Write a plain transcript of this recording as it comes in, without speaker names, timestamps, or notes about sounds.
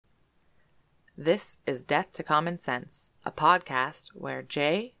This is Death to Common Sense, a podcast where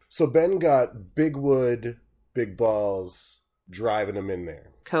Jay... So Ben got big wood, big balls, driving him in there.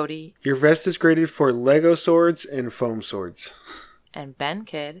 Cody... Your vest is graded for Lego swords and foam swords. And Ben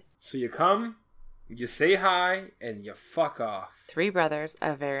Kid... So you come, you say hi, and you fuck off. Three brothers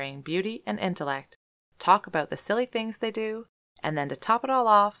of varying beauty and intellect talk about the silly things they do, and then to top it all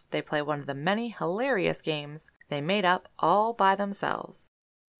off, they play one of the many hilarious games they made up all by themselves.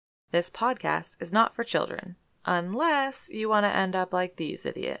 This podcast is not for children, unless you want to end up like these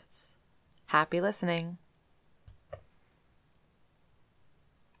idiots. Happy listening.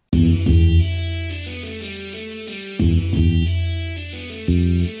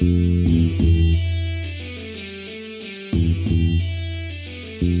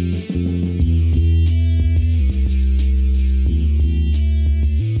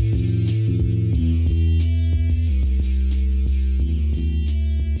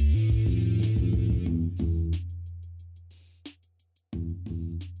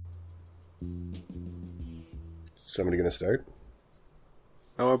 Somebody gonna start?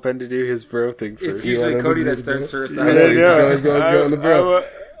 I want Ben to do his bro thing first. It's usually Cody that starts first. Yeah, he's going the bro.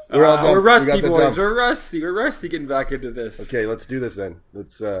 We're rusty, boys. We're rusty getting back into this. Okay, let's do this then.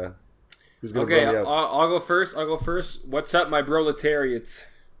 Let's. Who's gonna Okay, blow me up? I'll go first. What's up, my proletariats?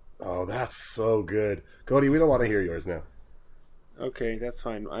 Oh, that's so good, Cody. We don't want to hear yours now. Okay, that's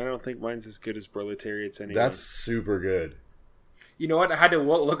fine. I don't think mine's as good as proletariats anyway. That's super good. You know what? I had to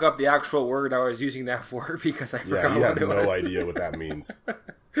look up the actual word I was using that for because I forgot Yeah, you have what it was. no idea what that means.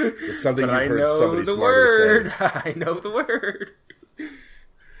 It's something But you've heard somebody smarter say. I know the word.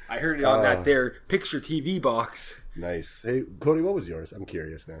 I heard it on that there picture TV box. Nice. Hey, Cody, what was yours? I'm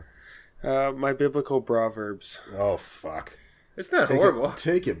curious now. My biblical proverbs. Oh, fuck. It's not horrible.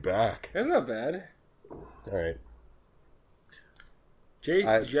 Take it back. It's not bad. All right. Jay,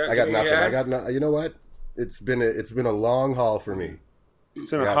 I got nothing. I got no. You know what? It's been a long haul for me.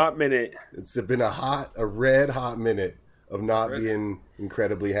 It's been a hot minute. It's been a red hot minute of not being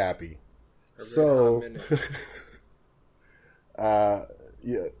incredibly happy. So, yeah.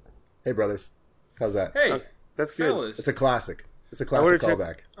 Hey, brothers, how's that? Hey, that's good. fellas. It's a classic. It's a classic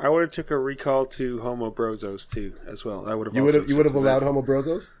callback. I would have took a recall to Homo Brozos too, as well. I would have. You would have allowed Homo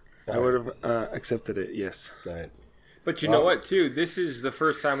Brozos? I would have accepted it. Yes. All right. But you know what, too? This is the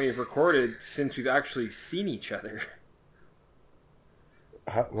first time we've recorded since we've actually seen each other.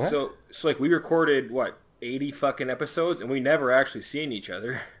 What? So like, we recorded, 80 fucking episodes, and we never actually seen each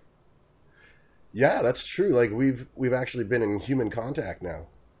other. Yeah, that's true. Like, we've actually been in human contact now.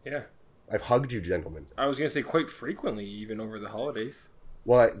 Yeah. I've hugged you, gentlemen. I was going to say quite frequently, even over the holidays.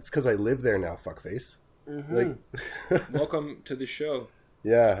 Well, it's because I live there now, fuckface. Mm-hmm. Like, Welcome to the show.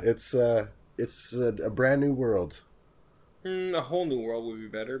 Yeah, it's a brand new world. A whole new world would be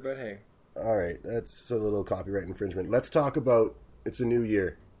better, but hey. All right, that's a little copyright infringement. Let's talk about it's a new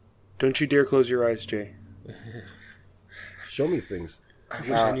year. Don't you dare close your eyes, Jay. Show me things. I wish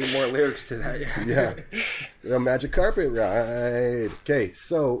I knew more lyrics to that. Yeah. The magic carpet ride. Okay,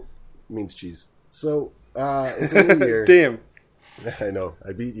 so means cheese. So it's a new year. Damn. I know.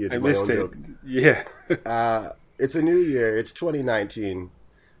 I beat you to I my missed own it. joke. Yeah. It's a new year. It's 2019.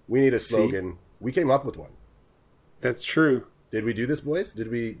 We need a slogan. We came up with one. That's true. Did we do this, boys?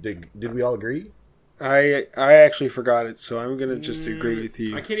 Did we all agree? I actually forgot it, so I'm gonna just agree with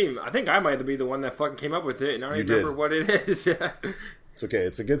you. I can't even. I think I might be the one that fucking came up with it, and I don't You remember did. what it is. It's okay.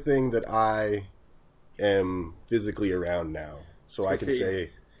 It's a good thing that I am physically around now, so I can say,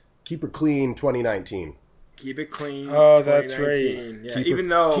 "Keep her clean, 2019." Keep it clean. Oh, that's 2019. right. Yeah, even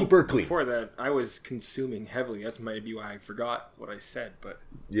though keep her clean. Before that, I was consuming heavily. That's might be why I forgot what I said. But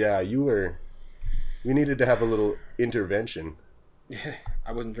Yeah, you were. We needed to have a little intervention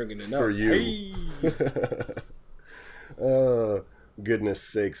I wasn't drinking enough. for you. Hey. Oh, goodness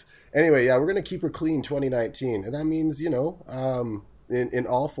sakes. Anyway, yeah, we're going to keep her clean 2019. And that means, in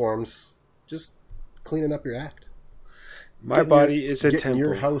all forms, just cleaning up your act. My body is a getting temple.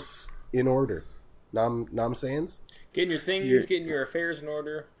 your house in order. Nom sayings? Getting your things, getting your affairs in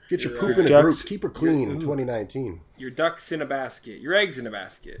order. Get your poop in a ducks- group. Keep her clean 2019. Your ducks in a basket. Your eggs in a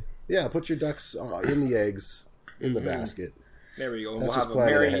basket. Yeah, put your ducks in the eggs in the basket. There we go. That's We'll just have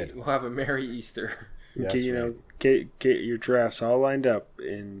planning ahead. We'll have a merry Easter. Yeah, Get, that's you know, right. get your drafts all lined up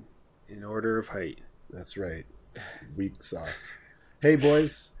in order of height. That's right. Weak sauce. Hey,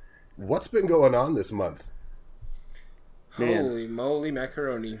 boys, what's been going on this month? Man. Holy moly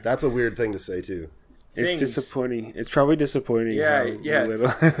macaroni. That's a weird thing to say, too. It's disappointing. It's probably disappointing. Yeah, little.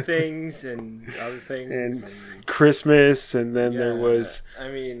 things and other things. And Christmas, and then there was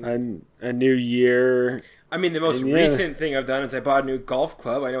a new year. I mean, the most recent thing I've done is I bought a new golf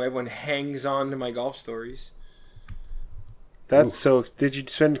club. I know everyone hangs on to my golf stories. That's so. Did you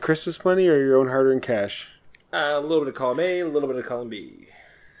spend Christmas money or your own hard-earned cash? A little bit of column A, a little bit of column B.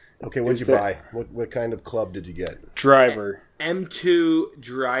 Okay, what did you buy? What kind of club did you get? Driver. M2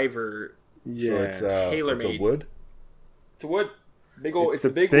 driver. Yeah, so it's tailor-made. a wood. It's a wood. Big old. It's the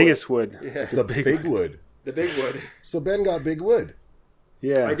biggest wood. Yeah. It's the big wood. The big wood. So Ben got big wood.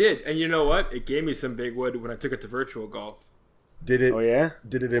 Yeah, I did, and you know what? It gave me some big wood when I took it to virtual golf. Did it? Oh yeah.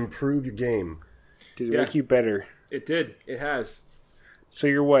 Did it improve your game? Did it make you better? It did. It has. So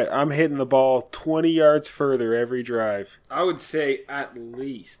you're what? I'm hitting the ball 20 yards further every drive. I would say at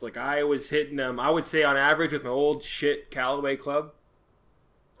least. Like I was hitting them. I would say on average with my old shit Callaway club,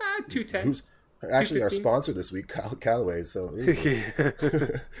 210. Who's actually our sponsor this week, Callaway. So.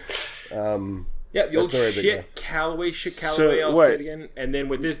 Yeah, the old shit Callaway, I'll say it again. And then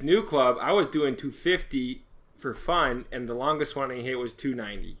with this new club, I was doing 250 for fun, and the longest one I hit was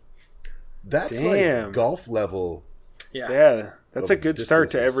 290. That's like golf level. Yeah, that's a good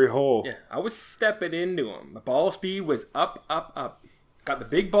start to every hole. Yeah, I was stepping into them. The ball speed was up, up, up. Got the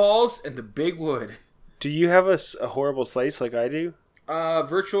big balls and the big wood. Do you have a horrible slice like I do?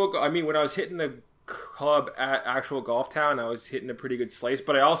 Virtual, I mean, when I was hitting the club at actual golf town, I was hitting a pretty good slice,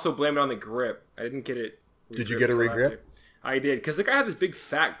 but I also blame it on the grip. I didn't get it. Did you get a re-grip? I did, because the guy had this big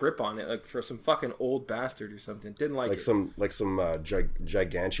fat grip on it, like for some fucking old bastard or something. Didn't like it. Some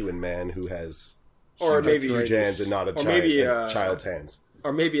gigantuan man who has huge hands and not child's hands.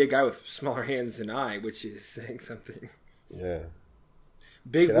 Or maybe a guy with smaller hands than I, which is saying something. Yeah.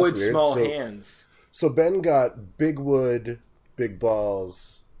 Big wood, small hands. So Ben got big wood, big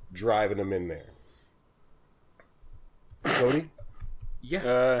balls, driving them in there. Cody?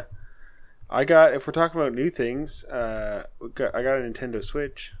 Yeah. I got, if we're talking about new things, I got a Nintendo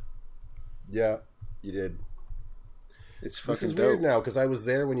Switch. Yeah, you did. It's fucking dope. This is weird now, because I was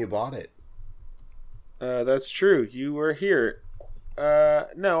there when you bought it. That's true. You were here.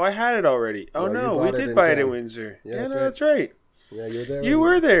 No, I had it already. Oh, no, we did buy it in Windsor. Yeah, that's right. Yeah, you were there. You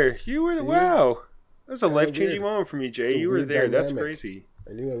were there. You were there. Wow. That's a life-changing moment for me, Jay. You were there. Dynamic. That's crazy.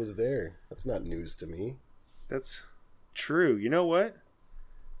 I knew I was there. That's not news to me. That's true. You know what?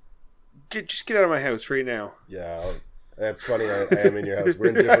 Just get out of my house right now. Yeah, that's funny. I am in your house. We're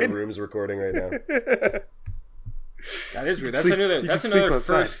in different rooms recording right now. That is weird. That's another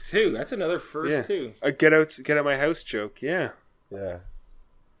first too. That's another first too. A get out my house joke. Yeah. Yeah.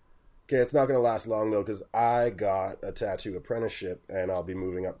 Okay, it's not going to last long though, because I got a tattoo apprenticeship, and I'll be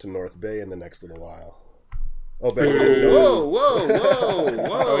moving up to North Bay in the next little while. Oh, Ben! Whoa!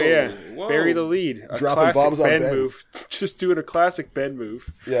 Oh yeah, whoa. Bury the lead. Dropping bombs on Ben Ben move. Just doing a classic Ben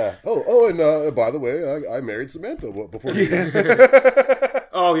move. Yeah. Oh, and by the way, I married Samantha before we.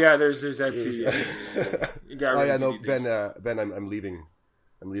 Oh yeah, there's that too. Yeah. No, Ben, I'm leaving.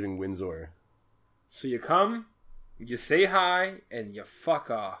 I'm leaving Windsor. So you come, you say hi, and you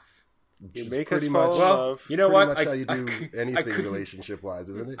fuck off. You make us fall in love. You know what? That's how you do anything relationship-wise,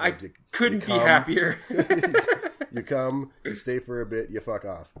 isn't it? I couldn't be happier. You come, you stay for a bit, you fuck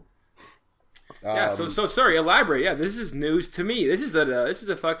off. So sorry. Elaborate. Yeah, this is news to me. This is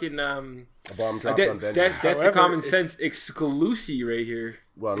a fucking a bomb dropped on Ben. Death to common sense exclusive right here.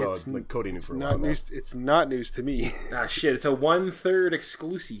 Well, no, like Cody knew for a while. It's not news to me. Ah, shit! It's a 1/3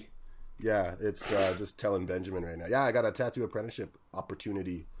 exclusive. Yeah, it's just telling Benjamin right now. Yeah, I got a tattoo apprenticeship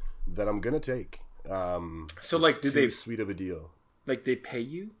opportunity that I'm gonna take. So like, do they sweet of a deal? Like they pay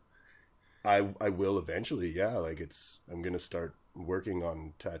you? I will eventually. Yeah, like I'm gonna start working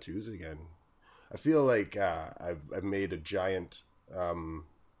on tattoos again. I feel like I've made a giant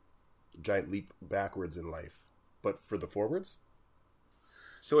leap backwards in life, but for the forwards.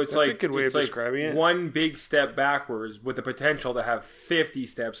 So it's That's like a good way of describing it. One big step backwards with the potential to have 50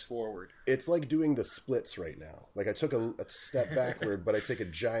 steps forward. It's like doing the splits right now. Like I took a step backward, but I take a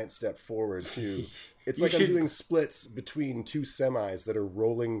giant step forward too. It's like I'm doing splits between two semis that are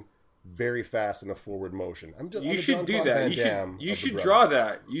rolling very fast in a forward motion. You should do that. You should draw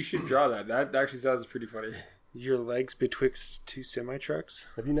that. You should draw that. That actually sounds pretty funny. Your legs betwixt two semi trucks.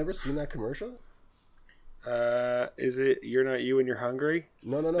 Have you never seen that commercial? Is it You're Not You and You're Hungry?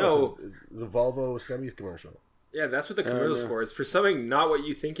 No. It's the Volvo semi commercial. Yeah, that's what the commercial's for. It's for something not what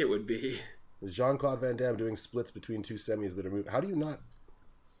you think it would be. It's Jean-Claude Van Damme doing splits between two semis that are moving. How do you not?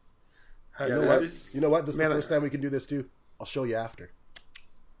 You know what? This is the first time we can do this too. I'll show you after.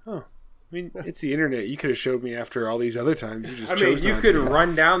 Oh. I mean, it's the internet. You could have showed me after all these other times. You just chose you not could to.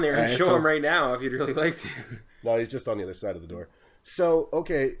 run down there and show him right now if you'd really like to. No, he's just on the other side of the door. So,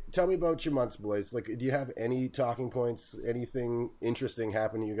 okay, tell me about your months, boys. Like, do you have any talking points? Anything interesting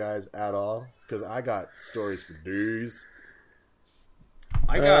happen to you guys at all? Because I got stories for days.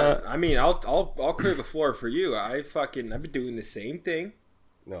 I'll clear the floor for you. I've been doing the same thing.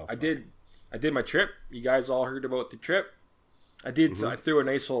 No, I did my trip. You guys all heard about the trip. I did. So I threw a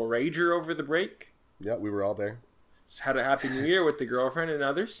nice little rager over the break. Yeah, we were all there. Just had a happy new year with the girlfriend and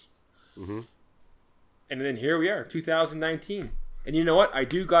others. Mm-hmm. And then here we are, 2019. And you know what? I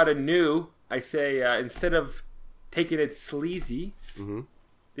do got a new. I say instead of taking it sleazy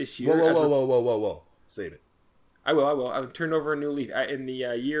this year. Whoa! Save it. I will. I'll turn over a new leaf in the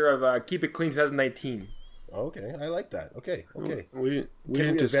year of Keep It Clean 2019. Okay, I like that. Okay. We Can didn't we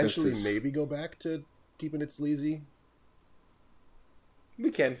eventually this. maybe go back to keeping it sleazy?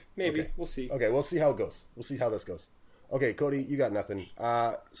 We can. Maybe. Okay. We'll see. Okay, we'll see how it goes. We'll see how this goes. Okay, Cody, you got nothing.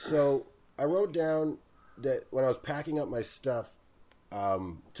 So I wrote down that when I was packing up my stuff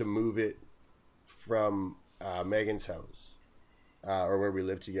to move it from Megan's house, or where we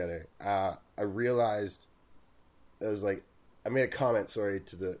live together, I realized I made a comment, to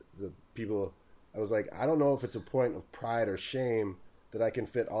the people. I was like, I don't know if it's a point of pride or shame that I can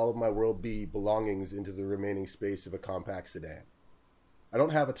fit all of my World B belongings into the remaining space of a compact sedan. I don't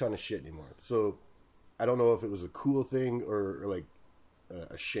have a ton of shit anymore, so I don't know if it was a cool thing or like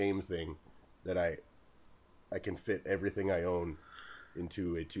a shame thing that I can fit everything I own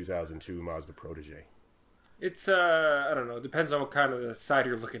into a 2002 Mazda Protege. It's I don't know. It depends on what kind of side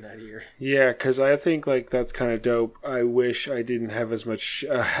you're looking at here. Yeah, because I think like that's kind of dope. I wish I didn't have as much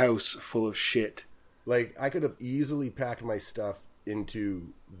a house full of shit. Like I could have easily packed my stuff into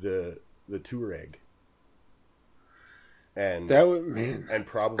the Touareg, and and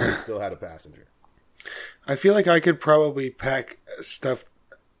probably still had a passenger. I feel like I could probably pack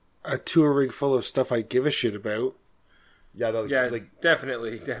a Touareg full of stuff I give a shit about. Yeah,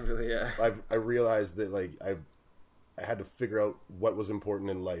 definitely, yeah. I realized that like I had to figure out what was important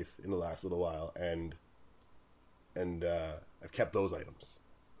in life in the last little while, and I've kept those items.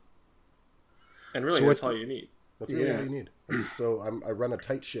 And really, that's all you need. That's really all you need. So I run a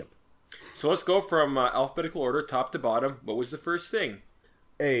tight ship. So let's go from alphabetical order, top to bottom. What was the first thing?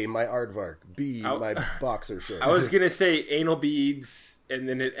 A, my aardvark. B, my boxer shorts. I was going to say anal beads, and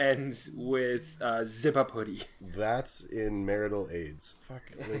then it ends with zip-up hoodie. That's in marital aids. Fuck,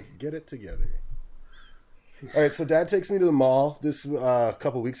 get it together. All right, so Dad takes me to the mall this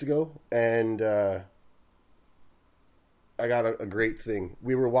couple weeks ago, and I got a great thing.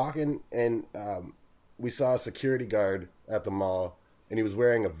 We were walking, and we saw a security guard at the mall, and he was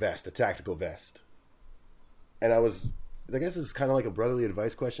wearing a vest, a tactical vest. And I guess it's kind of like a brotherly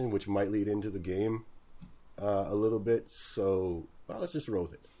advice question, which might lead into the game a little bit. So let's just roll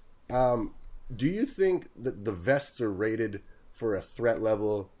with it. Do you think that the vests are rated for a threat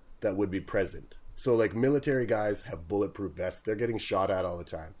level that would be present? So like military guys have bulletproof vests. They're getting shot at all the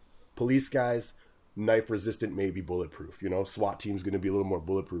time. Police guys, knife resistant, maybe bulletproof. You know, SWAT team's going to be a little more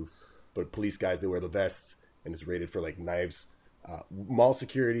bulletproof. But police guys, they wear the vests, and it's rated for like knives. Mall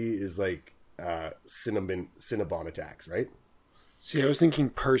security is like Cinnabon attacks, right? See, I was thinking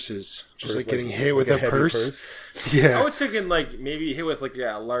purses, just like getting hit with a purse. Yeah, I was thinking like maybe hit with like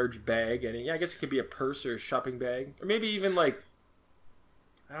a large bag, and I guess it could be a purse or a shopping bag, or maybe even like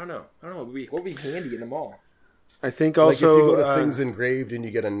I don't know. What would be handy in the mall? I think also like if you go to Things Engraved and you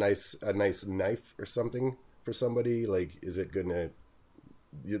get a nice knife or something for somebody, like is it gonna?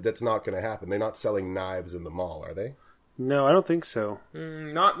 That's not gonna happen. They're not selling knives in the mall, are they? No, I don't think so.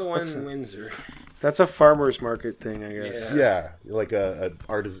 Not the one in Windsor. That's a farmer's market thing, I guess. Yeah, like a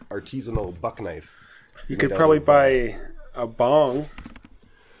artisanal buck knife. You could probably buy a bong.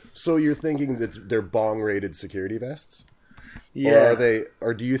 So you're thinking that they're bong-rated security vests? Yeah.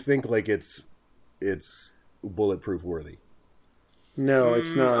 Or do you think like it's bulletproof worthy? No,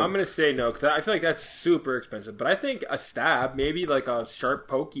 it's not. I'm going to say no, because I feel like that's super expensive. But I think a stab, maybe like a sharp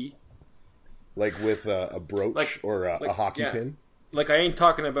pokey. Like with a brooch or a hockey pin? Like I ain't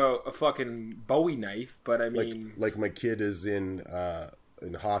talking about a fucking Bowie knife, but I mean... Like my kid is in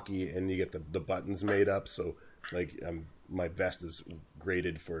hockey and you get the buttons made up, so like my vest is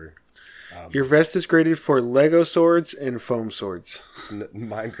graded for... Your vest is graded for Lego swords and foam swords.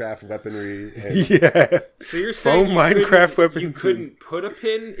 Minecraft weaponry. And... Yeah. So you're saying you couldn't put a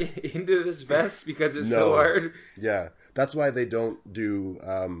pin into this vest because it's so hard? Yeah. That's why they don't do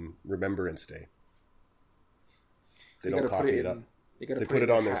Remembrance Day. They don't pocket it up. They put it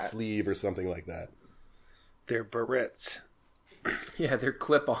on their sleeve or something like that. They're barrettes. Yeah, they're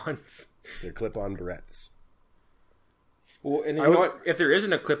clip-ons. They're clip-on barrettes. Well, and you know what? If there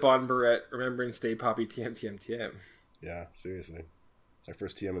isn't a clip-on barrette, remember and stay poppy TM. Yeah, seriously. Our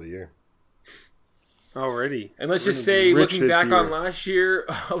first TM of the year. Already. And let's just say, looking back on last year,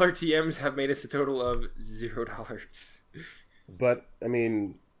 all our TMs have made us a total of $0. But, I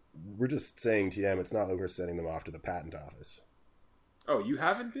mean, we're just saying TM. It's not like we're sending them off to the patent office. Oh, you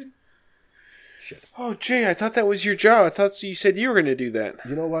haven't been? Shit. Oh, Jay, I thought that was your job. I thought you said you were going to do that.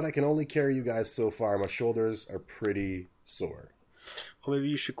 You know what? I can only carry you guys so far. My shoulders are pretty sore. Well, maybe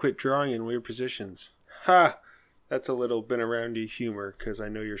you should quit drawing in weird positions. Ha! That's a little been around you humor, because I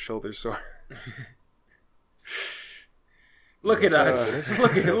know your shoulder's sore. Look at us.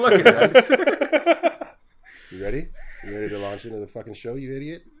 Look at us. You ready? You ready to launch into the fucking show, you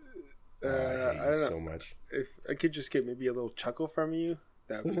idiot? I hate you so much. If I could just get maybe a little chuckle from you,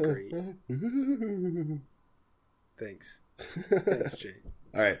 that would be great. Thanks. Thanks, Jay.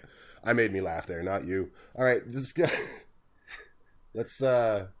 All right. I made me laugh there, not you. All right. Let's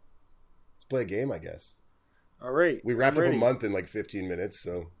play a game, I guess. All right. We wrapped up a month in like 15 minutes,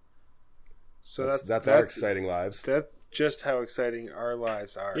 so that's our exciting lives. That's just how exciting our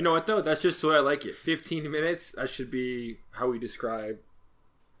lives are. You know what, though? That's just the way I like it. 15 minutes, that should be how we describe.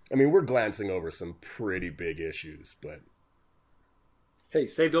 I mean, we're glancing over some pretty big issues, but... Hey,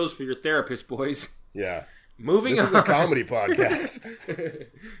 save those for your therapist, boys. Yeah. Moving on. This is a comedy podcast.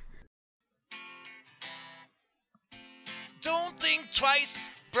 Don't think twice.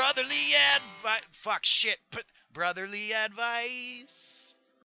 Brotherly advice. Fuck shit. Brotherly advice.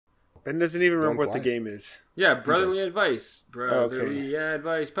 Ben doesn't even remember what the game is. Yeah, brotherly advice. Brotherly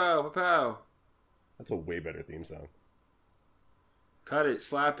advice. Pow, pow, pow. That's a way better theme song. Cut it,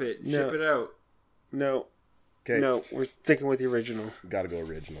 slap it, ship it out. No. Okay. No, we're sticking with the original. Gotta go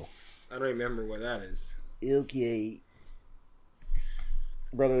original. I don't remember what that is. Okay.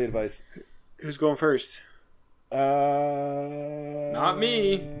 Brotherly advice. Who's going first? Not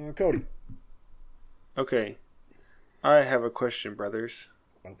me. Cody. Okay. I have a question, brothers.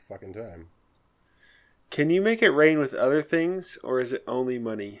 About fucking time. Can you make it rain with other things, or is it only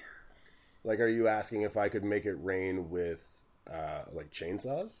money? Like, are you asking if I could make it rain with, like,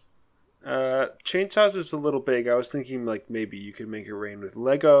 chainsaws? Chainsaws is a little big. I was thinking, like, maybe you could make it rain with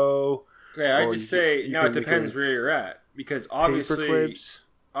Lego. Okay, I just say, now it depends where you're at. Because obviously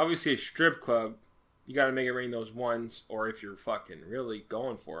a strip club, you gotta make it rain those ones, or if you're fucking really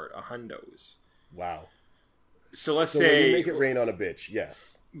going for it, $100s. Wow. So let's say... when you make it rain on a bitch,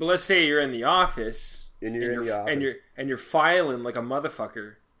 yes. But let's say you're in the office... And you're in the office. And you're filing like a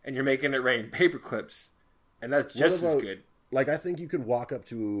motherfucker, and you're making it rain paper clips, and that's just as good. Like, I think you could walk up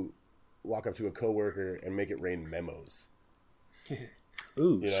to a coworker and make it rain memos.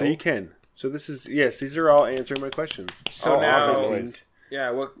 Ooh, you know? So you can. So this is, yes, these are all answering my questions. So now, yeah,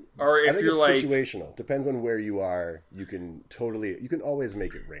 or if I think you're like situational, depends on where you are. You can always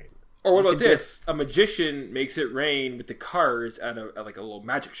make it rain. Or what about this? A magician makes it rain with the cards at like a little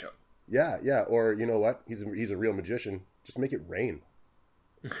magic show. Yeah. Or you know what? He's a real magician. Just make it rain.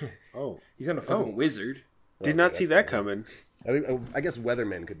 Oh, he's not a fucking wizard. Did not see that coming. I guess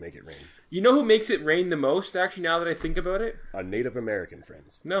weathermen could make it rain. You know who makes it rain the most, actually, now that I think about it? Our Native American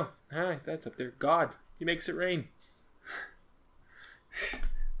friends. No. Hi, that's up there. God. He makes it rain.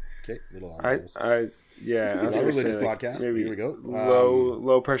 Okay, little yeah. I was religious podcast. Maybe here we go.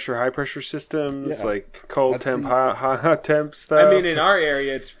 Low pressure, high pressure systems, like cold temp, hot temp stuff. I mean, in our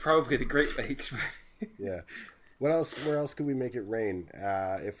area, it's probably the Great Lakes. Yeah. What else? Where else could we make it rain?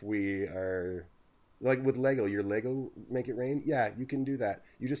 If we are like with Lego, your Lego make it rain. Yeah, you can do that.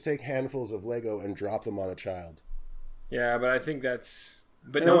 You just take handfuls of Lego and drop them on a child. Yeah, but I think that's.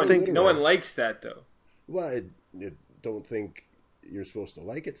 But no one likes that though. Well, I don't think you're supposed to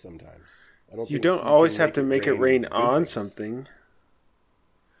like it sometimes. You don't always have to make it rain on something. You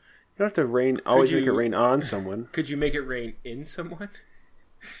don't have to always make it rain on someone. Could you make it rain in someone?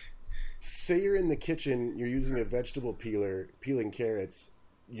 Say you're in the kitchen, you're using a vegetable peeler, peeling carrots.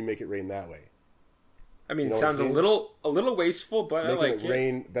 You make it rain that way. I mean, it sounds a little wasteful, but I like it. Making it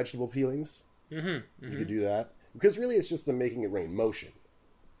rain vegetable peelings. Mm-hmm. You could do that because really, it's just the making it rain motion.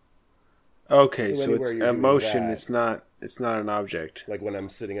 Okay, so it's a motion. It's not an object. Like when I'm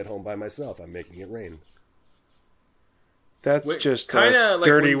sitting at home by myself, I'm making it rain. That's just a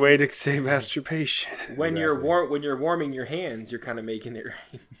dirty way to say masturbation. When you're warming your hands, you're kind of making it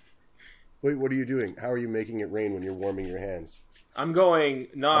rain. Wait, what are you doing? How are you making it rain when you're warming your hands? I'm going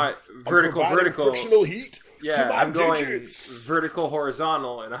not vertical. Frictional heat. Yeah, I'm going vertical,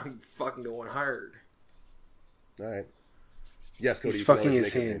 horizontal, and I'm fucking going hard. All right. Yes, Cody. He's fucking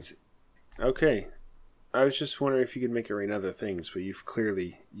his hands. Okay. I was just wondering if you could make it rain other things, but you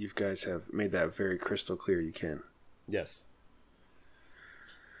guys have made that very crystal clear you can. Yes.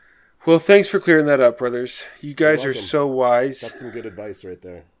 Well, thanks for clearing that up, brothers. You guys are so wise. That's some good advice right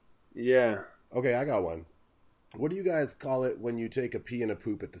there. Yeah. Okay, I got one. What do you guys call it when you take a pee and a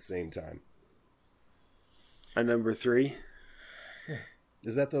poop at the same time? A number 3?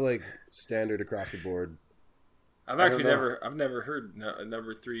 Is that the standard across the board? I've never heard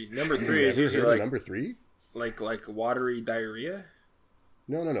number 3. Number 3 is usually like number 3, like watery diarrhea.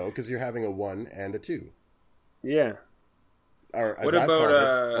 No, because you're having a 1 and a 2. Yeah. Or as what I've about called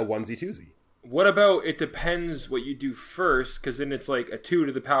it, a onesie twosie. What about it depends what you do first, because then it's like a 2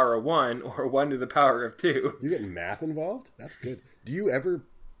 to the power of 1 or 1 to the power of 2. You get math involved? That's good. Do you ever...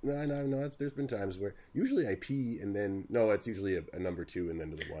 No. There's been times where usually I pee and then... No, it's usually a number 2 and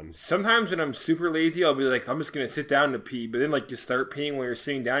then to the 1. Sometimes when I'm super lazy, I'll be like, I'm just going to sit down to pee. But then you start peeing while you're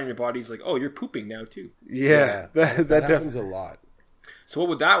sitting down and your body's like, oh, you're pooping now too. Yeah. That happens a lot. So what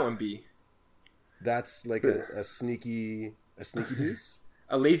would that one be? That's like a sneaky piece?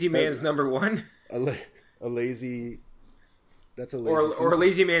 A lazy man's number 1? A lazy... That's a lazy or a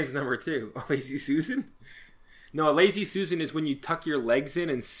lazy man's number 2. A lazy Susan? No, a lazy Susan is when you tuck your legs in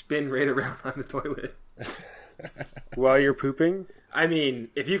and spin right around on the toilet. While you're pooping? I mean,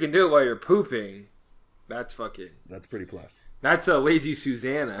 if you can do it while you're pooping, that's fucking... That's pretty plus. That's a lazy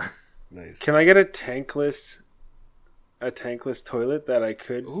Susanna. Nice. Can I get a tankless toilet that I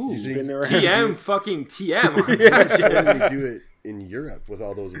could spin around? TM fucking TM. We do it in Europe with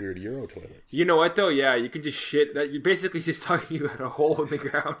all those weird Euro toilets. You know what though? Yeah, you can just shit. That you're basically just talking about a hole in the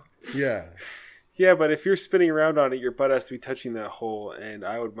ground. Yeah. Yeah, but if you're spinning around on it, your butt has to be touching that hole, and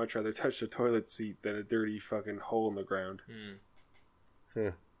I would much rather touch the toilet seat than a dirty fucking hole in the ground.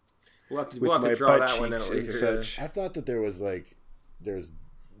 Huh. We'll have to draw that one out later. I thought that there's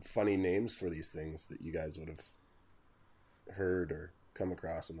funny names for these things that you guys would have heard or come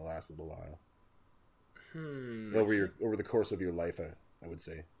across in the last little while. Over the course of your life, I would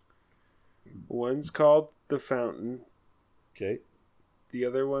say. One's called the fountain. Okay. The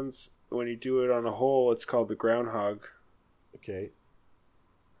other one's, when you do it on a hole, it's called the groundhog. Okay.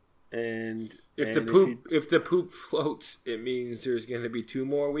 And if the poop floats, it means there's going to be 2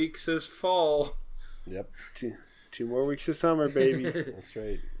 more weeks of fall. Yep. 2 more weeks of summer, baby. That's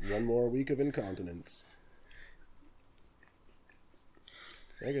right. 1 more week of incontinence.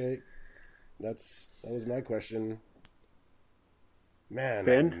 Okay. That was my question. Man,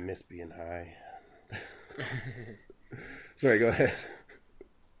 Ben? I miss being high. Sorry, go ahead.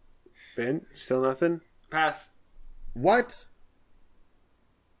 Ben, still nothing? Pass. What?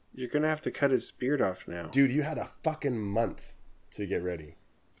 You're going to have to cut his beard off now. Dude, you had a fucking month to get ready.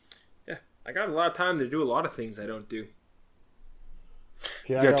 Yeah, I got a lot of time to do a lot of things I don't do.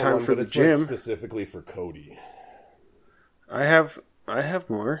 Okay, you got time for the gym. Specifically for Cody. I have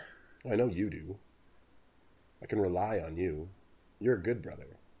more. I know you do. I can rely on you. You're a good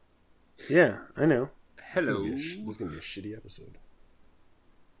brother. Yeah, I know. Hello. This is going to be a shitty episode.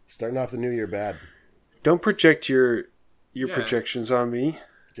 Starting off the new year bad. Don't project your projections on me.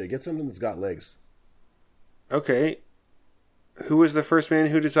 Okay, get something that's got legs. Okay. Who was the first man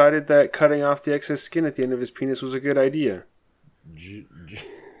who decided that cutting off the excess skin at the end of his penis was a good idea?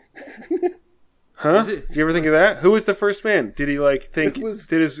 Huh? Did you ever think of that? Who was the first man? Did he think?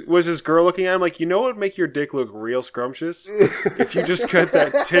 Was his girl looking at him like, you know what would make your dick look real scrumptious if you just cut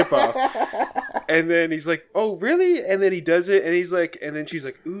that tip off? And then he's like, oh really? And then he does it, and he's like, and then she's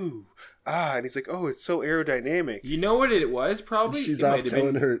like, ooh, and he's like, oh, it's so aerodynamic. You know what it was? Probably she's off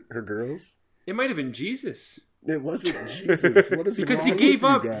telling her girls. It might have been Jesus. It wasn't Jesus. What is because he gave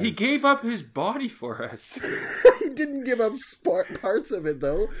up. He gave up his body for us. He didn't give up parts of it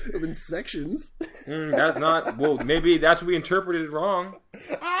though. In sections. That's not. Well, maybe that's what we interpreted it wrong.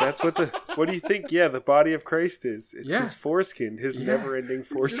 That's what what do you think? Yeah, the body of Christ is. It's his foreskin, his never-ending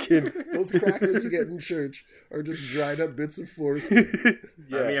foreskin. Those crackers you get in church are just dried up bits of foreskin.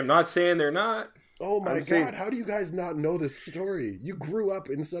 Yeah. I mean, I'm not saying they're not. Oh my God! How do you guys not know this story? You grew up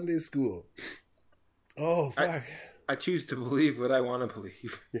in Sunday school. Oh fuck! I choose to believe what I want to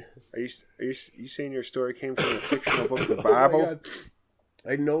believe. Yeah. Are you saying your story came from a fictional book of the Bible? Oh my God.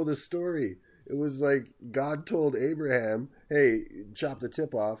 I know the story. It was like God told Abraham, "Hey, chop the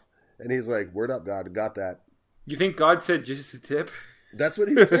tip off," and he's like, "Word up, God, got that." You think God said just a tip? That's what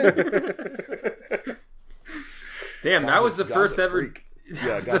he said. Damn, that was the first ever.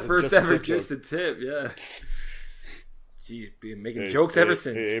 Yeah, the first ever just a tip. Yeah. He's been making jokes ever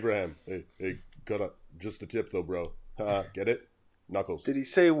since. Hey, Abraham. Hey, cut up. Just the tip, though, bro. Get it? Knuckles. Did he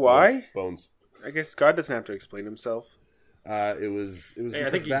say why? Bones. I guess God doesn't have to explain himself. It was Hey,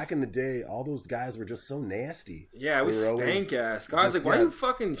 because back in the day, all those guys were just so nasty. Yeah, it was stank ass. Guys, like, why are you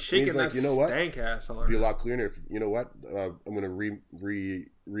fucking shaking that stank ass all around? It'd be a lot cleaner if, you know what? I'm going to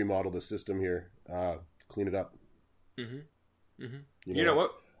remodel the system here. Clean it up. Mm-hmm. Mm-hmm. You know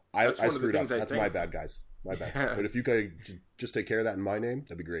what? I screwed up. That's my bad, guys. My bad. Yeah. But if you could just take care of that in my name,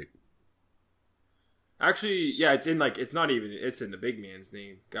 that'd be great. Actually, yeah, it's in it's in the big man's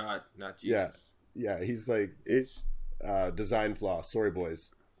name. God, not Jesus. Yeah, he's like, it's design flaw. Sorry,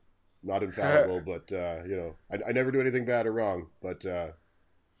 boys. Not infallible, but, I never do anything bad or wrong, but that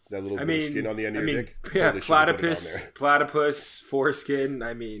little skin on the end of your dick. Yeah, platypus, foreskin.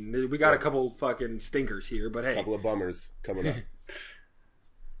 I mean, we got a couple fucking stinkers here, but hey. A couple of bummers coming up.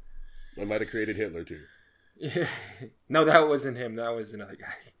 I might have created Hitler, too. Yeah. No, that wasn't him. That was another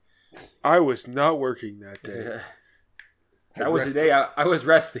guy. I was not working that day. Yeah. That was the day I was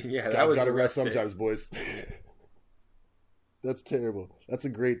resting. Yeah, that was gotta rest sometimes, boys. That's terrible. That's a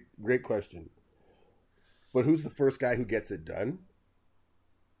great question. But who's the first guy who gets it done?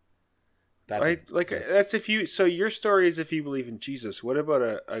 That's if you. So your story is if you believe in Jesus. What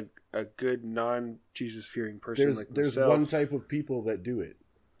about a good non-Jesus fearing person like myself? There's one type of people that do it.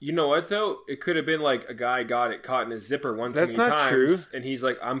 You know what though? It could have been like a guy got it caught in his zipper one too many times. That's not true. And he's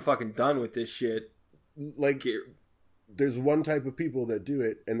like, I'm fucking done with this shit. Like, there's one type of people that do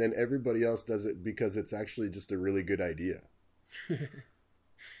it, and then everybody else does it because it's actually just a really good idea.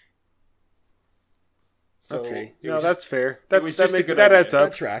 Okay, no, that's fair. That adds up.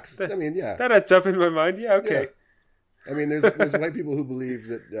 That tracks. I mean, yeah, that adds up in my mind. Yeah, okay. Yeah. I mean, there's white people who believe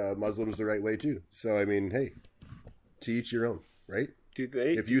that Muslim's the right way too. So I mean, hey, to each your own, right?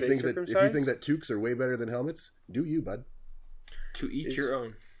 If you think that toques are way better than helmets, do you, bud? To each your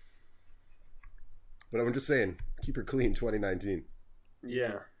own. But I'm just saying, keep her clean 2019.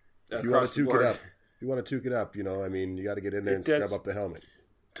 Yeah. If you want to toque it up, I mean, you got to get in there and scrub up the helmet.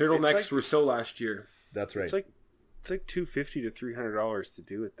 Turtlenecks were so last year. That's right. It's like $250 to $300 to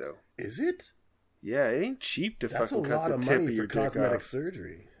do it, though. Is it? Yeah, it ain't cheap to fucking cut the tip of your dick off. That's a lot of money for cosmetic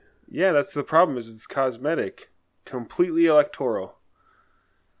surgery. Yeah, that's the problem. Is it's cosmetic, completely electoral.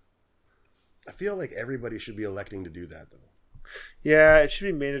 I feel like everybody should be electing to do that, though. Yeah, it should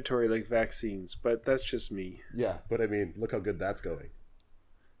be mandatory like vaccines, but that's just me. Yeah, but I mean, look how good that's going.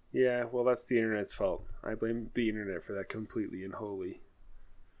 Yeah, well, that's the internet's fault. I blame the internet for that completely and wholly.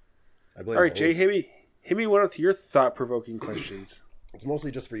 All right, Jay, hit me one of your thought-provoking questions. It's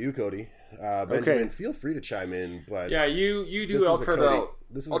mostly just for you, Cody. Benjamin, feel free to chime in, but yeah, you do. I'll try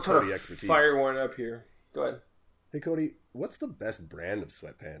to expertise. Fire one up here. Go ahead. Hey, Cody, what's the best brand of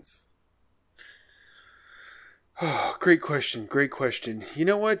sweatpants? Oh, great question. You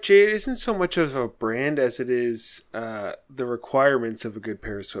know what, Jay? It isn't so much of a brand as it is the requirements of a good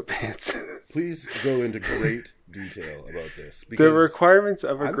pair of sweatpants. Please go into great detail about this. The requirements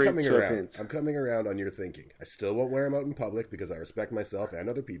of a great sweatpants. I'm coming around on your thinking. I still won't wear them out in public because I respect myself and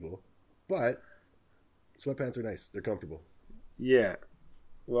other people. But sweatpants are nice. They're comfortable. Yeah.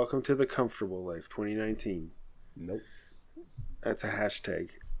 Welcome to the comfortable life, 2019. Nope. That's a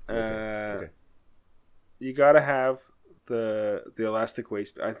hashtag. Okay. You gotta have the elastic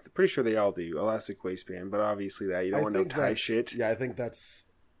waistband. I'm pretty sure they all do elastic waistband, but obviously that you don't want no tie shit. Yeah, I think that's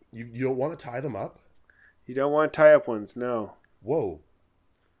you don't want to tie them up. You don't want tie up ones, no. Whoa,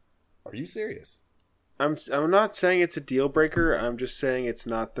 are you serious? I'm not saying it's a deal breaker. I'm just saying it's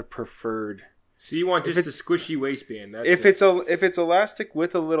not the preferred. So you want just a squishy waistband? If it's elastic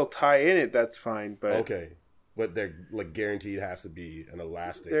with a little tie in it, that's fine. But okay. But they're like guaranteed has to be an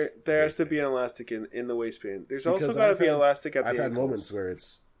elastic. There has to be an elastic in the waistband. There's also got to be an elastic at the ankles. I've had moments where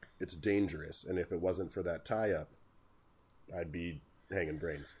it's dangerous, and if it wasn't for that tie up, I'd be hanging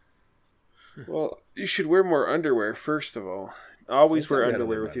brains. Well, you should wear more underwear first of all. Always wear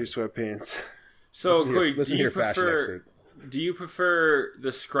underwear with your sweatpants. So, Cody, do you prefer the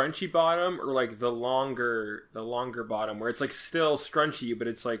scrunchy bottom or like the longer bottom where it's like still scrunchy, but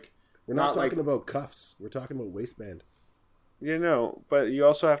it's like. We're not talking about cuffs. We're talking about waistband. Yeah, no, but you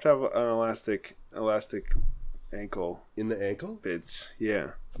also have to have an elastic ankle. In the ankle? Bits,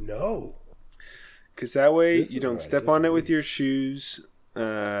 yeah. No. Because that way you don't step on it with your shoes.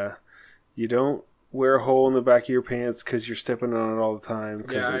 You don't wear a hole in the back of your pants because you're stepping on it all the time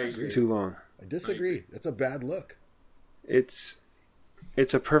because it's too long. I disagree. That's a bad look. It's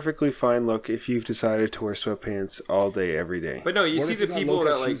a perfectly fine look if you've decided to wear sweatpants all day, every day. But no, you see the people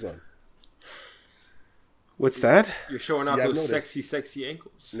that like... What's that? You're showing off those sexy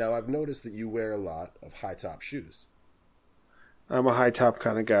ankles. Now, I've noticed that you wear a lot of high-top shoes. I'm a high-top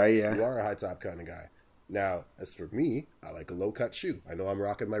kind of guy, yeah. You are a high-top kind of guy. Now, as for me, I like a low-cut shoe. I know I'm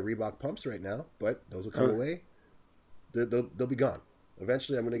rocking my Reebok pumps right now, but those will come away They'll be gone.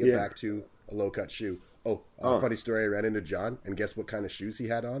 Eventually, I'm going to get back to a low-cut shoe. Funny story. I ran into John, and guess what kind of shoes he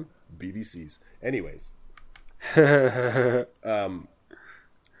had on? BBCs. Anyways.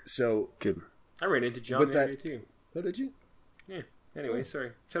 So... Good. I ran into John the other day, too. Oh, did you? Yeah. Anyway,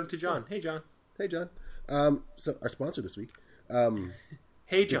 sorry. Shout out to John. Hey, John. Hey, John. So, our sponsor this week.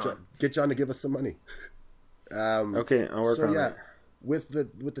 Hey, John. Get John to give us some money. Okay, I'll work on that. With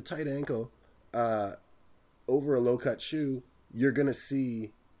the tight ankle, over a low-cut shoe, you're going to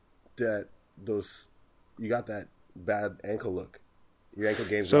see that you got that bad ankle look. Your ankle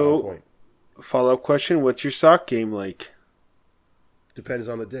game's not on point. Follow-up question, what's your sock game like? Depends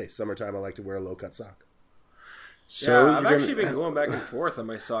on the day. Summertime, I like to wear a low-cut sock. So I've actually been going back and forth on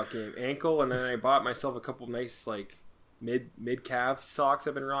my sock game. Ankle, and then I bought myself a couple nice, like, mid-calf socks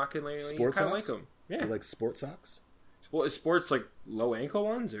I've been rocking lately. Sports socks? I like them. Yeah. Do you like sports socks? Is sports, like, low ankle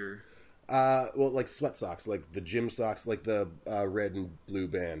ones, or...? Well, like sweat socks, like the gym socks, like the red and blue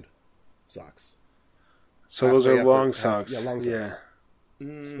band socks. So those are long socks. Yeah, long socks.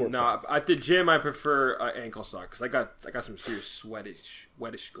 Yeah. Socks. At the gym, I prefer ankle socks. I got some serious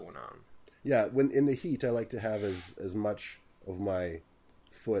sweatish going on. Yeah, when in the heat, I like to have as much of my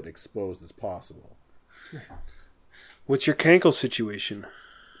foot exposed as possible. What's your cankle situation?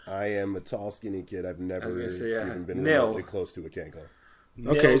 I am a tall, skinny kid. I've never even been nil. remotely close to a cankle.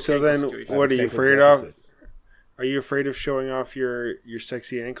 Okay, so then what are you afraid of? Are you afraid of showing off your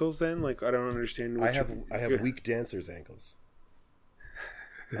sexy ankles then? Like, I don't understand. I have weak dancers' ankles.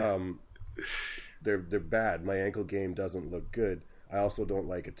 They're bad. My ankle game doesn't look good. I also don't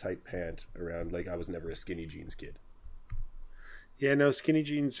like a tight pant around. Like, I was never a skinny jeans kid. Yeah, no, skinny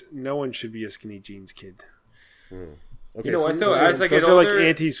jeans. No one should be a skinny jeans kid. Okay, you know what so though? As I get those older, are like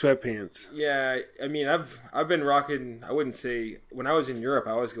anti-sweatpants. Yeah, I mean, I've been rocking. I wouldn't say when I was in Europe,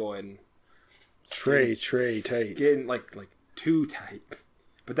 I was going tray tight, skin like too tight.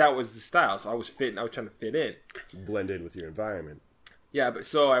 But that was the style, so I was trying to fit in, blend in with your environment. Yeah, but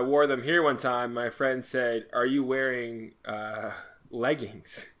so I wore them here one time. My friend said, "Are you wearing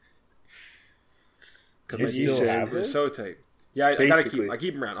leggings?" Because you still have they're so tight. Yeah, I gotta keep them. I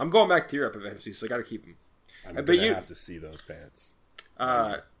keep them around. I'm going back to Europe eventually, so I gotta keep them. I'm gonna have to see those pants.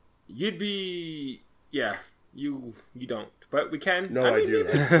 You'd be, you don't, but we can. No, I do.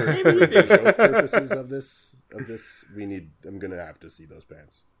 Maybe you do. For purposes of this, I'm gonna have to see those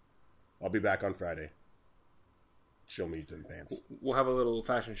pants. I'll be back on Friday. Show me the pants. We'll have a little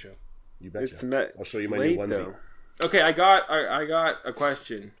fashion show. You betcha. It's not I'll show you my late, new onesie. though. Okay, I got a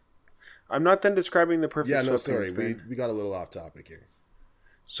question. I'm not done describing the perfect sweatpants. Sorry. Man. We got a little off topic here.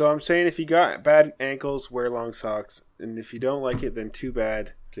 So I'm saying if you got bad ankles, wear long socks, and if you don't like it, then too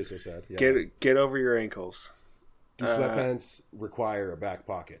bad. Okay, so sad. Yeah. Get over your ankles. Do sweatpants require a back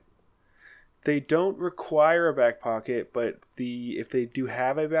pocket? They don't require a back pocket, but if they do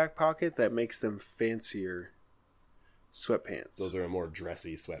have a back pocket, that makes them fancier sweatpants. Those are more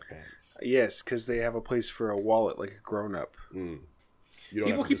dressy sweatpants. Yes, because they have a place for a wallet like a grown-up.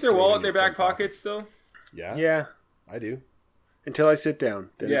 People keep their wallet in their back pockets still? Yeah? Yeah. I do. Until I sit down.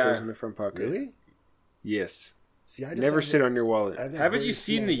 Then it goes in the front pocket. Really? Yes. See, I never sit on your wallet. Haven't you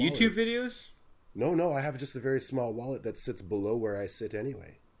seen the YouTube videos? No. I have just a very small wallet that sits below where I sit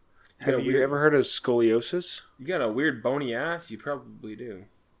anyway. Have you ever heard of scoliosis? You got a weird bony ass? You probably do.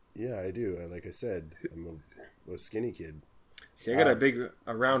 Yeah, I do. Like I said, I'm a skinny kid. See, I got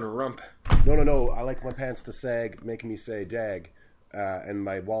a round rump. No. I like my pants to sag, make me say dag, and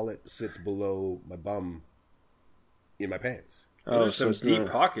my wallet sits below my bum in my pants. Those are some deep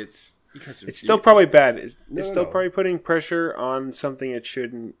pockets. It's still probably bad. It's still probably putting pressure on something it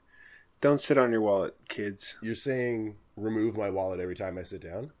shouldn't. Don't sit on your wallet, kids. You're saying remove my wallet every time I sit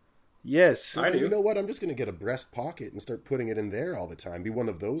down? Yes. I do. You know what? I'm just going to get a breast pocket and start putting it in there all the time. Be one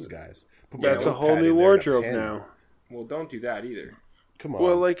of those guys. That's a whole new wardrobe now. Well, don't do that either. Come on.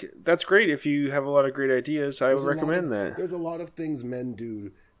 Well, that's great. If you have a lot of great ideas, I would recommend that. There's a lot of things men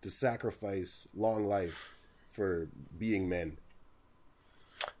do to sacrifice long life for being men.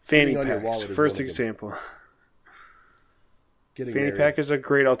 Fanny packs, first example. Fanny pack is a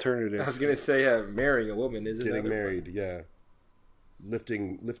great alternative. I was going to say marrying a woman is getting married, yeah.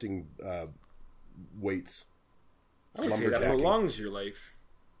 Lifting weights. I would say that prolongs your life.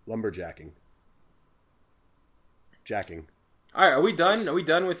 Lumberjacking. Jacking. All right, are we done? Are we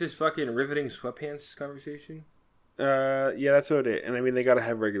done with this fucking riveting sweatpants conversation? Yeah, that's about it. And I mean, they got to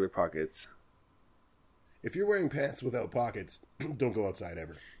have regular pockets. If you're wearing pants without pockets, don't go outside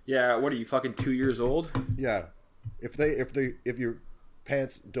ever. Yeah, what are you, fucking 2 years old? Yeah. If your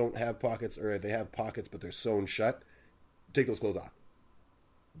pants don't have pockets, or they have pockets but they're sewn shut, take those clothes off.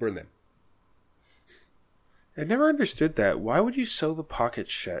 Burn them. I never understood that. Why would you sew the pocket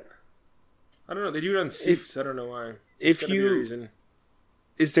shut? I don't know. They do it on suits. I don't know why. If you...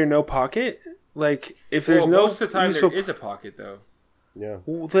 Is there no pocket? Like, if there's no... Most of the time there is a pocket, though. Yeah.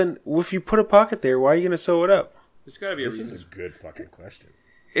 Well, then, if you put a pocket there, why are you going to sew it up? There's got to be a reason. This is a good fucking question.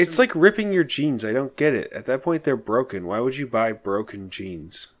 It's like ripping your jeans. I don't get it. At that point, they're broken. Why would you buy broken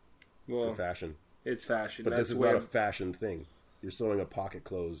jeans? Well, for fashion. It's fashion. But this is not a fashion thing. You're sewing a pocket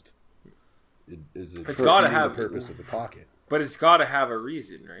closed. It's got to have the purpose of the pocket. But it's got to have a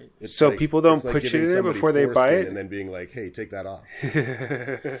reason, right? It's so like, people don't put shit in there before they buy it? And then being like, hey, take that off.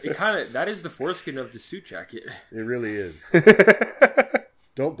 That is the foreskin of the suit jacket. It really is.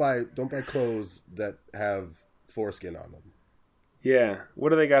 Don't buy clothes that have foreskin on them. Yeah.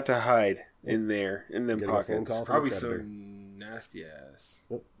 What do they got to hide in there, in them pockets? Probably some nasty ass.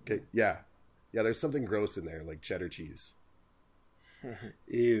 Okay, yeah. Yeah, there's something gross in there, like cheddar cheese.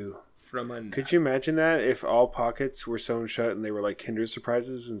 Ew. From Could you imagine that if all pockets were sewn shut and they were like Kinder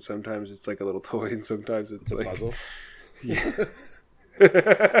Surprises, and sometimes it's like a little toy and sometimes it's like... a puzzle? Yeah.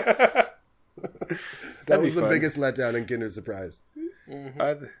 That was the biggest letdown in Kinder Surprise.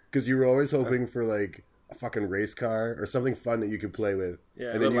 Because you were always hoping for like a fucking race car or something fun that you could play with.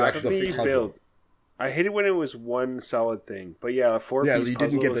 Yeah, and then you actually build. I hated when it was one solid thing. But yeah, a four-piece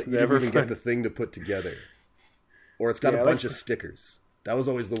puzzle was never fun. You didn't even get the thing to put together. Or it's got a bunch of stickers. That was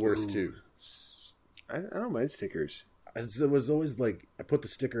always the worst too. I don't mind stickers. It was always like I put the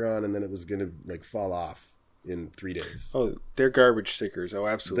sticker on and then it was gonna like fall off in 3 days. Oh, they're garbage stickers. Oh,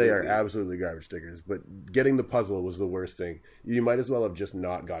 absolutely. They are absolutely garbage stickers. But getting the puzzle was the worst thing. You might as well have just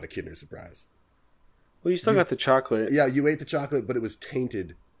not got a Kinder Surprise. Well, you still got the chocolate. Yeah, you ate the chocolate, but it was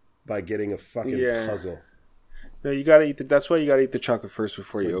tainted by getting a fucking puzzle. No, you gotta eat that's why you gotta eat the chocolate first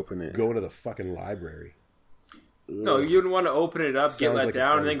before you open it. Go to the fucking library. No, you wouldn't want to open it up, get let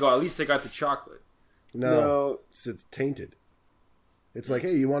down, and then go, at least I got the chocolate. No. It's tainted. It's like,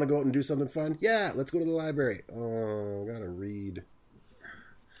 hey, you want to go out and do something fun? Yeah, let's go to the library. Oh, I gotta read.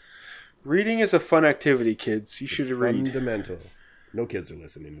 Reading is a fun activity, kids. You should read. Fundamental. No kids are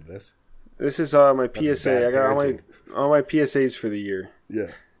listening to this. This is my PSA. I got all my PSAs for the year.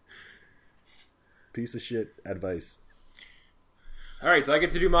 Yeah. Piece of shit advice. All right, do I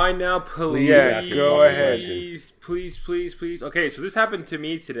get to do mine now? Please. Yeah, go ahead. Please. Okay, so this happened to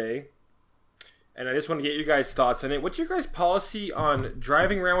me today, and I just want to get your guys' thoughts on it. What's your guys' policy on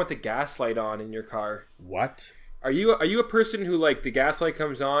driving around with the gas light on in your car? What? Are you a person who, like, the gas light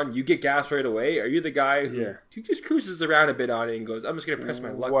comes on, you get gas right away? Are you the guy who just cruises around a bit on it and goes, I'm just going to press my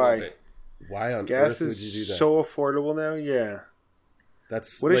luck a little bit? Why on gas earth would you do that? Gas is so affordable now, yeah.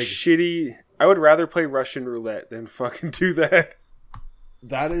 That's what a shitty... I would rather play Russian roulette than fucking do that.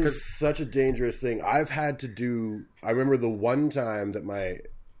 That is such a dangerous thing. I've had to do... I remember the one time that my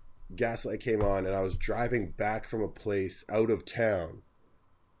gas light came on and I was driving back from a place out of town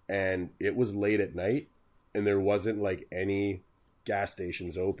and it was late at night and there wasn't like any gas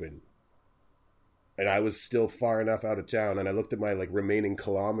stations open. And I was still far enough out of town and I looked at my like remaining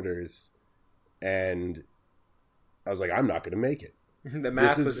kilometers and I was like, I'm not going to make it. The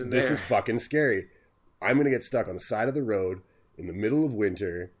math was in there. This is fucking scary. I'm going to get stuck on the side of the road in the middle of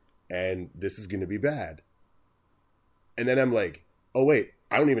winter, and this is going to be bad. And then I'm like, oh, wait,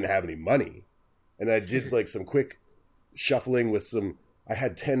 I don't even have any money. And I did like some quick shuffling with I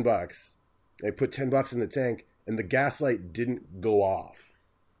had $10. I put $10 in the tank, and the gas light didn't go off.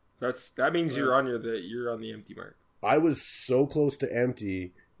 That means you're on the empty mark. I was so close to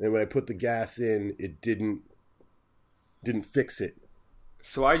empty, and when I put the gas in, it didn't fix it.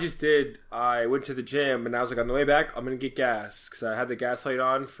 So I went to the gym and I was like, on the way back, I'm going to get gas because I had the gas light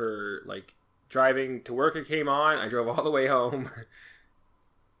on for like driving to work. It came on. I drove all the way home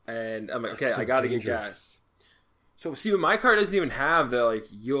and I'm like, okay, I got to get gas. So see, my car doesn't even have the like,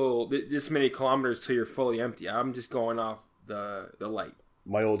 this many kilometers till you're fully empty. I'm just going off the light.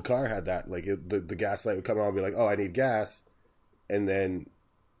 My old car had that. Like the gas light would come on and be like, oh, I need gas. And then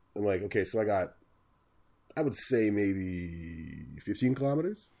I'm like, okay, so I would say maybe 15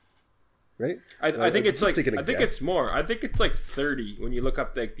 kilometers, right? I think it's it's more. I think it's like 30 when you look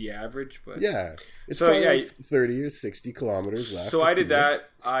up like the average. But yeah, it's probably like 30 or 60 kilometers left. So I did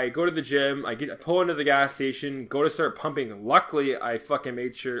that. I go to the gym. I pull into the gas station. Go to start pumping. Luckily, I fucking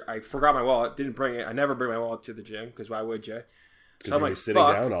made sure I forgot my wallet. Didn't bring it. I never bring my wallet to the gym because why would you? Because you're sitting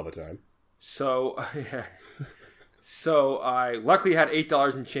down all the time. So yeah. So I luckily had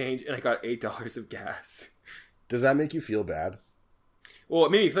 $8 in change, and I got $8 of gas. Does that make you feel bad? Well,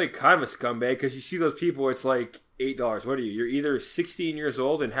 it made me feel like kind of a scumbag because you see those people, it's like $8. What are you? You're either 16 years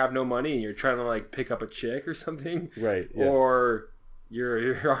old and have no money and you're trying to like pick up a chick or something. Right. Yeah. Or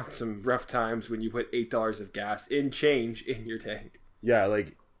you're on some rough times when you put $8 of gas in change in your tank. Yeah,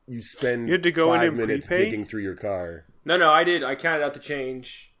 like you spend You had to go 5 in and minutes prepay? digging through your car. No, I did. I counted out the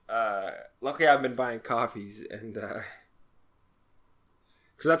change. Luckily, I've been buying coffees, and because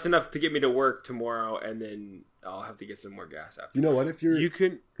that's enough to get me to work tomorrow, and then I'll have to get some more gas after. You know what? If you're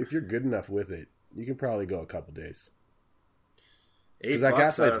good enough with it, you can probably go a couple days. Because that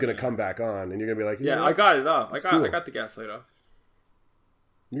gas light's going to come back on, and you're going to be like, yeah, I got it off. I got the gas light off.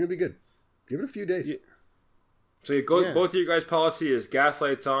 You're going to be good. Give it a few days. Yeah. So both of you guys' policy is gas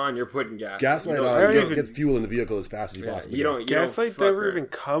lights on, you're putting gas. Gas light on, get fuel in the vehicle as fast as you possibly can. Gas light never even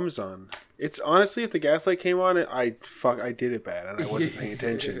comes on. It's honestly, if the gas light came on, I did it bad, and I wasn't paying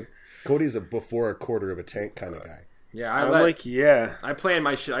attention. Cody's a before a quarter of a tank kind of guy. Yeah, I planned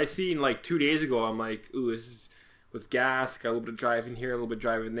my shit. I seen like 2 days ago, I'm like, ooh, this is with gas, got a little bit of driving here, a little bit of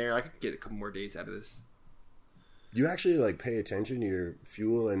driving there. I could get a couple more days out of this. You actually like pay attention to your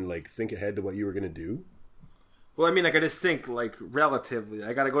fuel and like think ahead to what you were going to do? Well, I mean, like, I just think, like, relatively.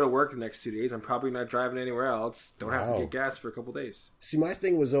 I got to go to work the next 2 days. I'm probably not driving anywhere else. Don't have to get gas for a couple days. See, my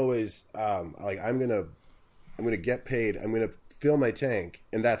thing was always, like, I'm gonna get paid. I'm gonna fill my tank,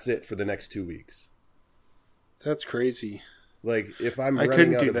 and that's it for the next 2 weeks. That's crazy. Like, if I'm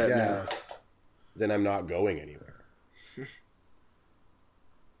running out of gas, then I'm not going anywhere.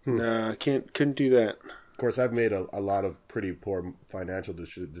 No, couldn't do that. Of course, I've made a lot of pretty poor financial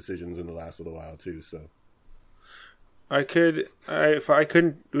decisions in the last little while too. So I could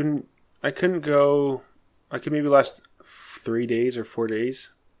maybe last 3 days or 4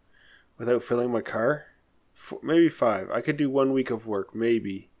 days without filling my car. Maybe 5. I could do 1 week of work,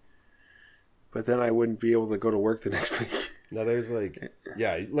 maybe. But then I wouldn't be able to go to work the next week. No, there's like,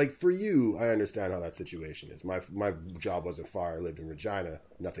 yeah, like for you, I understand how that situation is. My job wasn't far. I lived in Regina.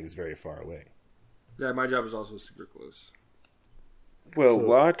 Nothing's very far away. Yeah, my job is also super close. Well,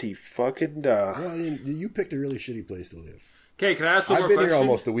 Lottie fucking da. Well, you picked a really shitty place to live. Okay, can I ask one more question? question? I've been here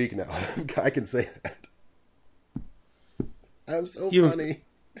almost a week now. I can say that. I'm so funny.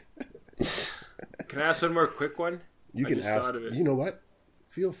 Can I ask one more quick one? You can ask. You know what?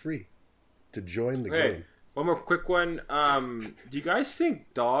 Feel free to join the game. One more quick one. Do you guys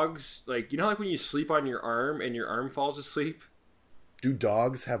think dogs, like, you know, like when you sleep on your arm and your arm falls asleep? Do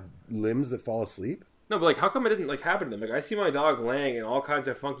dogs have limbs that fall asleep? No, but like, how come it doesn't like happen to them? Like, I see my dog laying in all kinds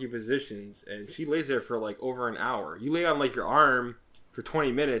of funky positions, and she lays there for like over an hour. You lay on like your arm for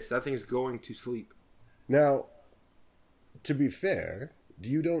 20 minutes, that thing's going to sleep. Now, to be fair,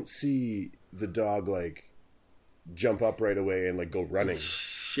 you don't see the dog like jump up right away and like go running.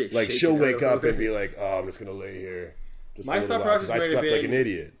 Like she'll wake up and be like, "Oh, I'm just gonna lay here." Just my thought process I slept like an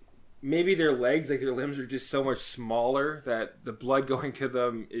idiot. Maybe their legs, like their limbs, are just so much smaller that the blood going to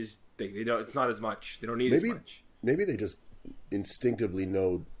them is they don't. It's not as much. They don't need as much. Maybe they just instinctively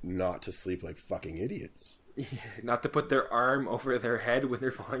know not to sleep like fucking idiots. Not to put their arm over their head when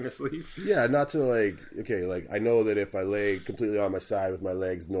they're falling asleep. Yeah, not to like. Okay, like I know that if I lay completely on my side with my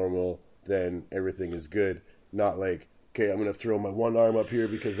legs normal, then everything is good. Not like, okay, I'm going to throw my one arm up here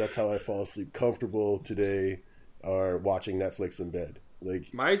because that's how I fall asleep comfortable today, or watching Netflix in bed.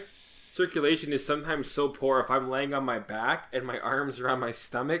 Like, my circulation is sometimes so poor, if I'm laying on my back and my arms are on my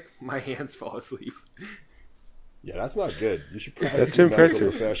stomach, my hands fall asleep. Yeah, that's not good. You should probably that's see impressive. A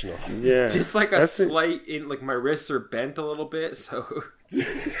medical professional. Yeah, just like a slight in, like my wrists are bent a little bit, so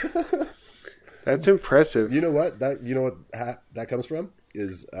that's impressive. You know what that comes from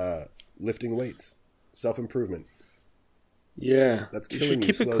is lifting weights. Self-improvement. Yeah. That's killing you.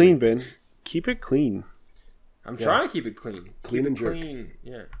 Keep slowly. it clean, Ben. Keep it clean. I'm trying to keep it clean. Clean and jerk.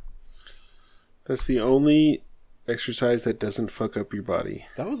 Yeah. That's the only exercise that doesn't fuck up your body.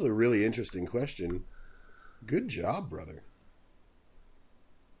 That was a really interesting question. Good job, brother.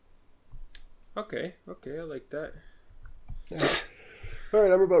 Okay, I like that. Yeah. All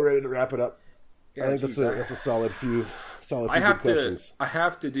right, I'm about ready to wrap it up. Yeah, I think that's a solid few good questions. I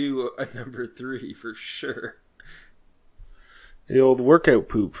have to do a number 3 for sure. The old workout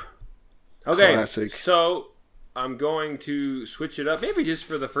poop. Okay, classic. So I'm going to switch it up. Maybe just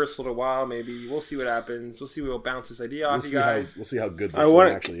for the first little while. Maybe we'll see what happens. We'll see. We'll bounce this idea off you guys. We'll see how good this one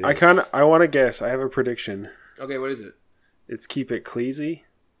actually is. I want to guess. I have a prediction. Okay, what is it? It's keep it cleasy.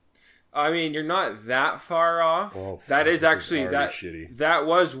 I mean, you're not that far off. Oh, that is actually shitty. That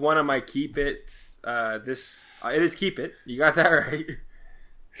was one of my keep it's. It is keep it. You got that right.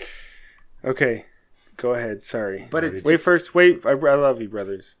 Okay, go ahead. Sorry, but first. I love you,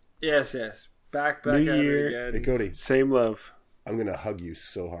 brothers. Yes. Back New at year. it again. Hey, Cody. Same love. I'm gonna hug you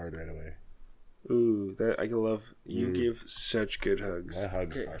so hard right away. Ooh, that I love. You give such good hugs. My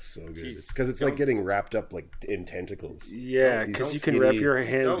hugs are so good. It's because it's like getting wrapped up like in tentacles. Yeah, because you can wrap your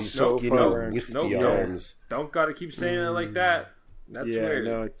hands so far around. Wispy arms. Don't gotta keep saying it like that. That's weird.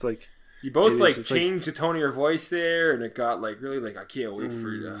 No, it's like you both like changed the tone of your voice there, and it got like really like I can't wait for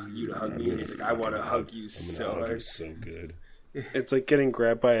you to hug me. And he's like, I want to hug you so hard. So good. It's like getting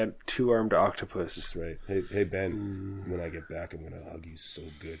grabbed by a 2-armed octopus. That's right. Hey Ben, when I get back, I'm gonna hug you so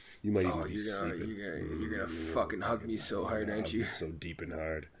good. You might even be sleeping. You're gonna fucking hug me so hard, aren't you? So deep and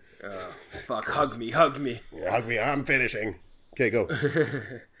hard. Fuck, hug me. Yeah, hug me. I'm finishing. Okay, go.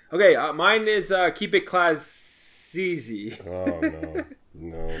 Okay, mine is keep it classy. Oh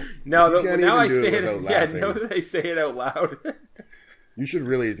no. Now I say it. Yeah, now that I say it out loud. You should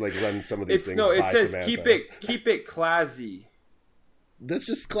really like run some of these things. No, it says Samantha. keep it classy. That's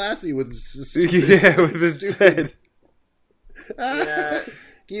just classy with just with it said. Yeah.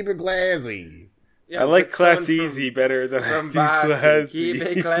 Keep it classy. Yeah, I like classy better than I do classy. Keep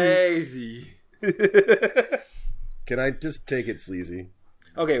it classy. Can I just take it sleazy?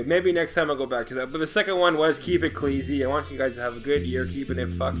 Okay, maybe next time I'll go back to that. But the second one was keep it cleasy. I want you guys to have a good year, keeping it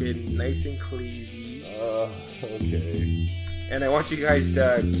fucking nice and cleasy. Okay. And I want you guys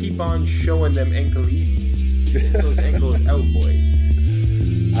to keep on showing them ankle-easy. Those ankles out, boys.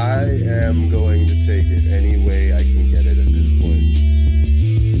 I am going to take it any way I can get it at this point.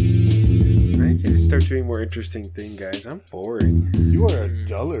 I need to start doing more interesting thing, guys. I'm boring. You are a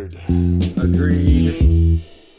dullard. Agreed.